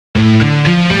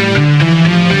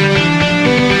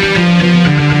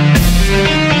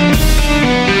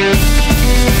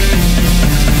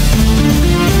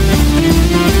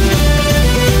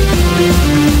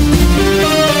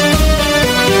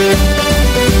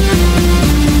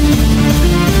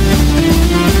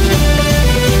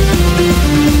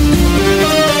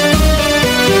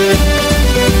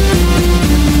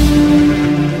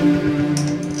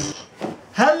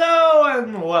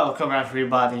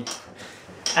everybody.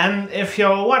 And if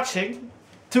you're watching,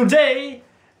 today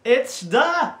it's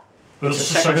the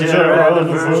second year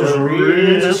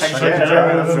anniversary. It's the second year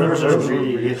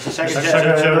anniversary. It's the second year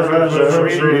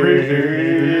anniversary.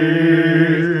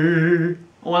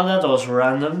 Well, that was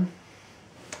random.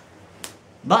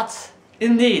 But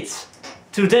indeed,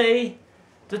 today,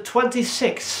 the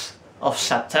 26th of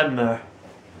September,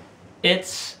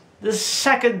 it's the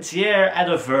second year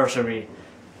anniversary.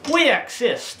 We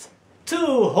exist 2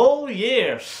 whole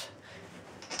years.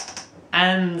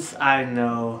 And I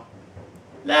know,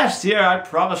 last year I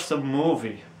promised a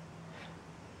movie.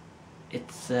 It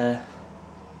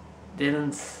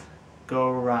didn't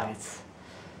go right.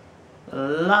 A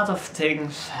lot of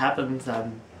things happened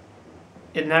and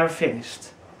it never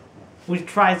finished. We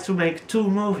tried to make 2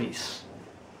 movies.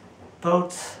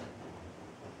 Both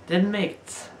didn't make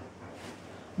it.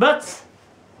 But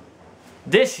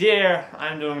this year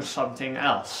I'm doing something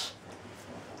else.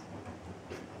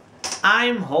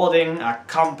 I'm holding a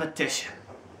competition.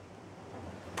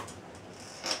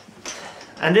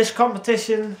 And this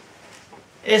competition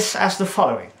is as the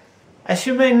following. As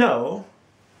you may know,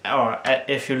 or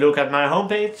if you look at my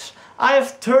homepage, I have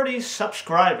 30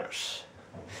 subscribers.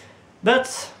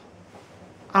 But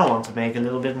I want to make a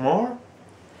little bit more.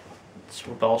 This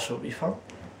would also be fun.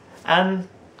 And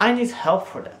I need help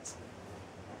for that.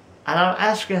 And I'm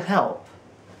asking help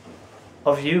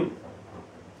of you,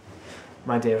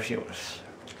 my dear viewers.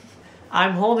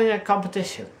 I'm holding a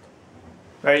competition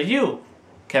where you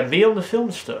can be on the Film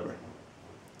Disturber.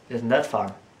 Isn't that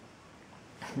fun?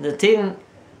 The thing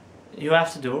you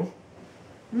have to do,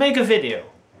 make a video.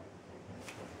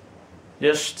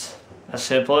 Just as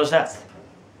simple as that.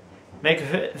 Make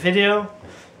a video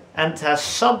and it has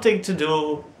something to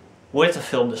do with the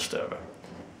Film Disturber.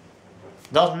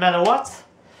 Doesn't matter what.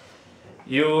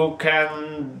 You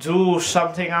can do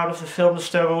something out of the Film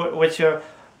Disturber with your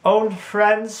own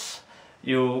friends.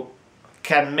 You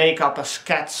can make up a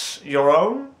sketch your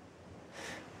own.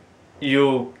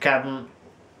 You can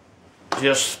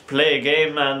just play a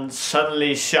game and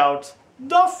suddenly shout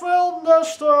 "The Film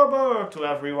Disturber" to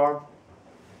everyone.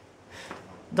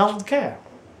 Doesn't care.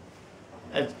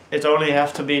 It only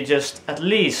has to be just at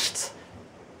least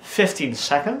 15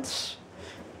 seconds.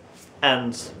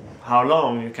 And how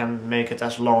long, you can make it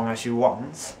as long as you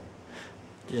want.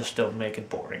 Just don't make it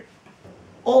boring.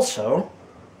 Also,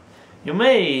 you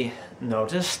may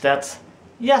notice that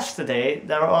yesterday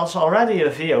there was already a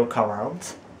video come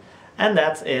out, and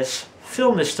that is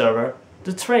Film Disturber,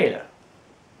 the trailer.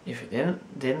 If you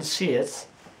didn't see it,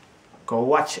 go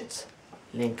watch it.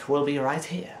 Link will be right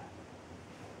here.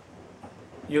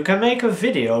 You can make a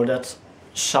video that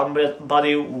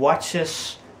somebody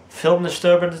watches Film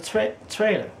Disturber, the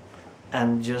trailer,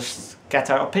 and just get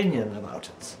their opinion about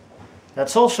it.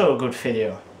 That's also a good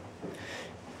video.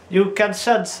 You can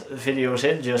send videos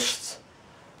in just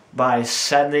by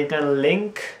sending a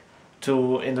link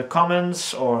in the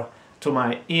comments or to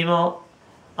my email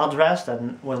address that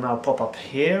will now pop up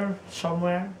here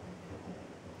somewhere.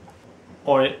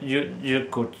 Or you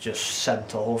could just send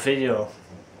the whole video.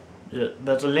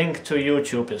 But the link to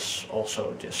YouTube is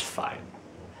also just fine.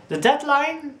 The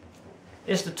deadline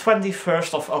is the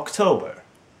 21st of October,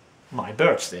 my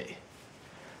birthday.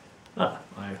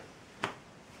 I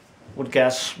would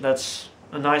guess that's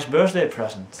a nice birthday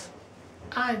present.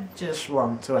 I just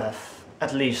want to have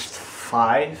at least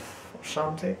 5 or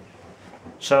something.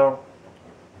 So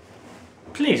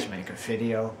please make a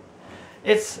video.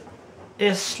 It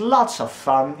is lots of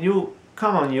fun. You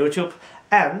come on YouTube,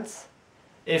 and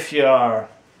if you're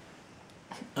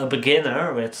a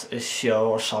beginner with a show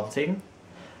or something,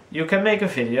 you can make a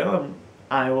video and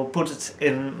I will put it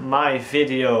in my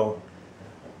video,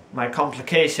 my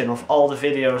complication of all the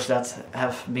videos that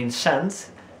have been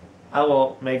sent. I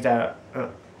will make a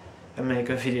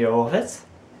video of it,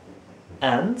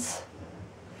 and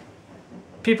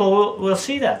people will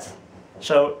see that.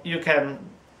 So you can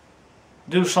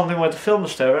do something with the Film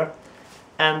Disturber,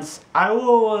 and I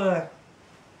will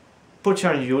put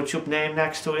your YouTube name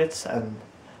next to it and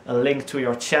a link to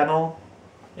your channel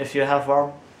if you have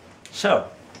one. So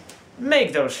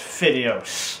make those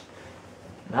videos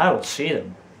and I will see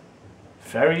them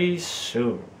very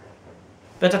soon.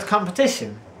 But that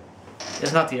competition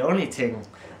is not the only thing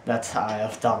that I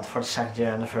have done for the 2nd year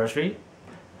anniversary.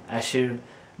 As you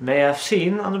may have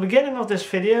seen on the beginning of this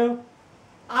video,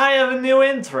 I have a new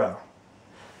intro.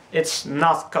 It's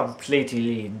not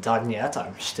completely done yet.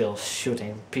 I'm still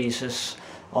shooting pieces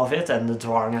of it, and the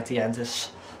drawing at the end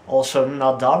is also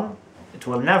not done. It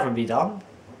will never be done.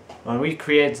 When we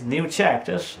create new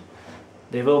characters,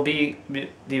 they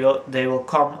will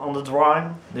come on the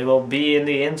drawing. They will be in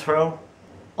the intro.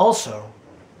 Also,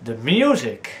 the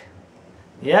music.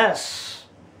 Yes,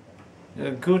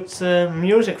 good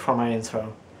music for my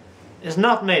intro. It's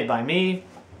not made by me.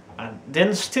 I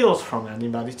didn't steal it from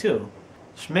anybody too.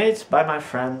 It's made by my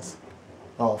friend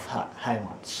Wolf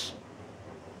Heijmans.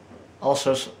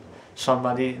 Also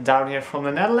somebody down here from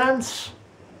the Netherlands.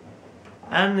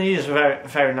 And he's a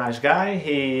very nice guy.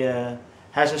 He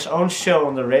has his own show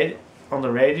on the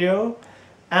radio,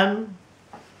 and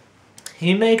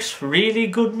he makes really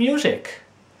good music.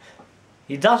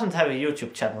 He doesn't have a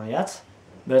YouTube channel yet,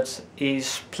 but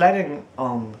he's planning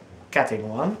on getting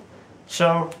one.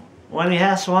 So when he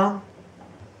has one,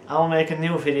 I'll make a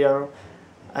new video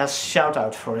as shout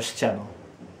out for his channel.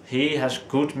 He has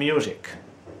good music.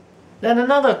 Then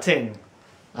another thing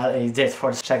I did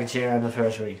for the 2nd year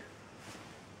anniversary.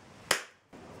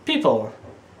 People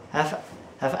have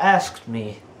asked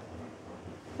me,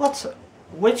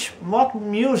 what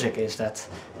music is that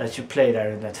you play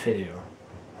there in that video?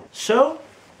 So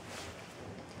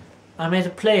I made a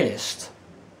playlist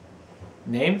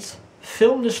named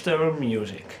Filmdisturber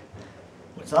Music,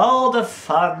 with all the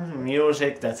fun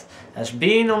music that has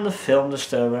been on the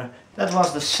Filmdisturber. That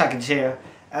was the 2nd year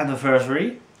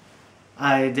anniversary.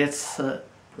 I did a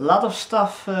lot of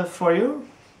stuff for you,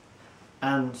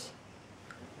 and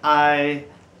I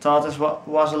thought this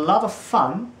was a lot of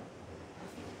fun,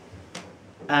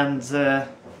 and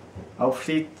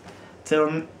hopefully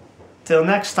till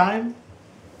next time,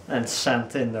 and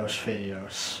send in those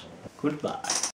videos. Goodbye.